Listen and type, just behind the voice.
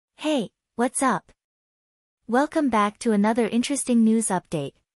Hey, what's up? Welcome back to another interesting news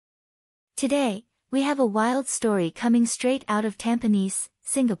update. Today, we have a wild story coming straight out of Tampines,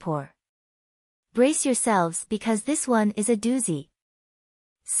 Singapore. Brace yourselves because this one is a doozy.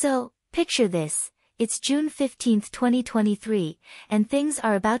 So, picture this, it's June 15, 2023, and things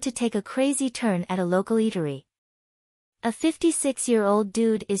are about to take a crazy turn at a local eatery. A 56-year-old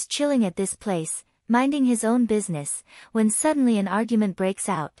dude is chilling at this place, minding his own business, when suddenly an argument breaks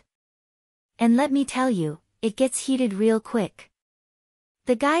out. And let me tell you, it gets heated real quick.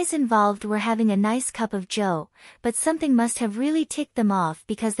 The guys involved were having a nice cup of joe, but something must have really ticked them off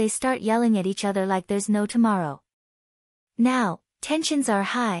because they start yelling at each other like there's no tomorrow. Now, tensions are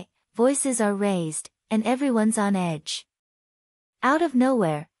high, voices are raised, and everyone's on edge. Out of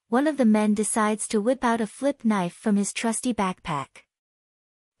nowhere, one of the men decides to whip out a flip knife from his trusty backpack.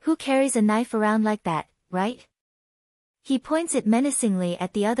 Who carries a knife around like that, right? He points it menacingly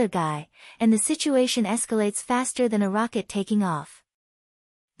at the other guy, and the situation escalates faster than a rocket taking off.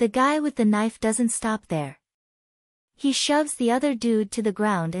 The guy with the knife doesn't stop there. He shoves the other dude to the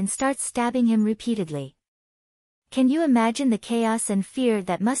ground and starts stabbing him repeatedly. Can you imagine the chaos and fear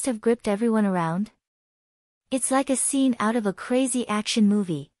that must have gripped everyone around? It's like a scene out of a crazy action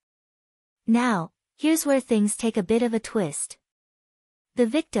movie. Now, here's where things take a bit of a twist. The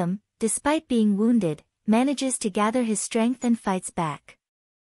victim, despite being wounded, manages to gather his strength and fights back.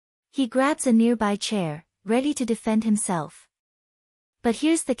 He grabs a nearby chair, ready to defend himself. But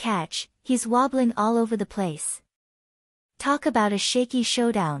here's the catch, he's wobbling all over the place. Talk about a shaky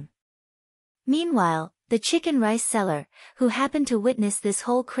showdown. Meanwhile, the chicken rice seller, who happened to witness this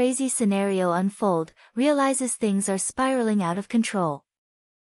whole crazy scenario unfold, realizes things are spiraling out of control.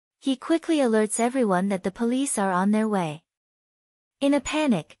 He quickly alerts everyone that the police are on their way. In a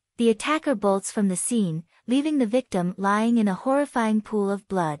panic, the attacker bolts from the scene, leaving the victim lying in a horrifying pool of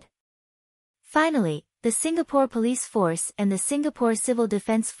blood. Finally, the Singapore Police Force and the Singapore Civil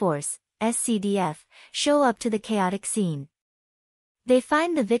Defence Force, SCDF, show up to the chaotic scene. They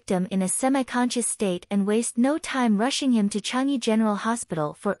find the victim in a semi-conscious state and waste no time rushing him to Changi General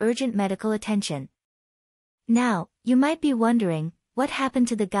Hospital for urgent medical attention. Now, you might be wondering, what happened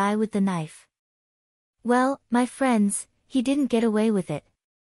to the guy with the knife? Well, my friends, he didn't get away with it.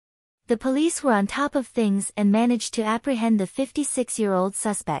 The police were on top of things and managed to apprehend the 56-year-old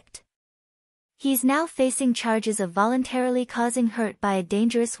suspect. He's now facing charges of voluntarily causing hurt by a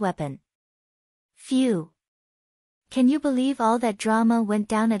dangerous weapon. Phew. Can you believe all that drama went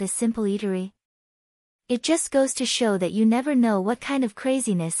down at a simple eatery? It just goes to show that you never know what kind of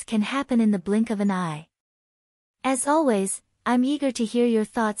craziness can happen in the blink of an eye. As always, I'm eager to hear your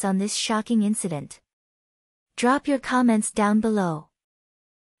thoughts on this shocking incident. Drop your comments down below.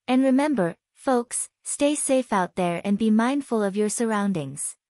 And remember, folks, stay safe out there and be mindful of your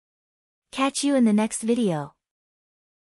surroundings. Catch you in the next video.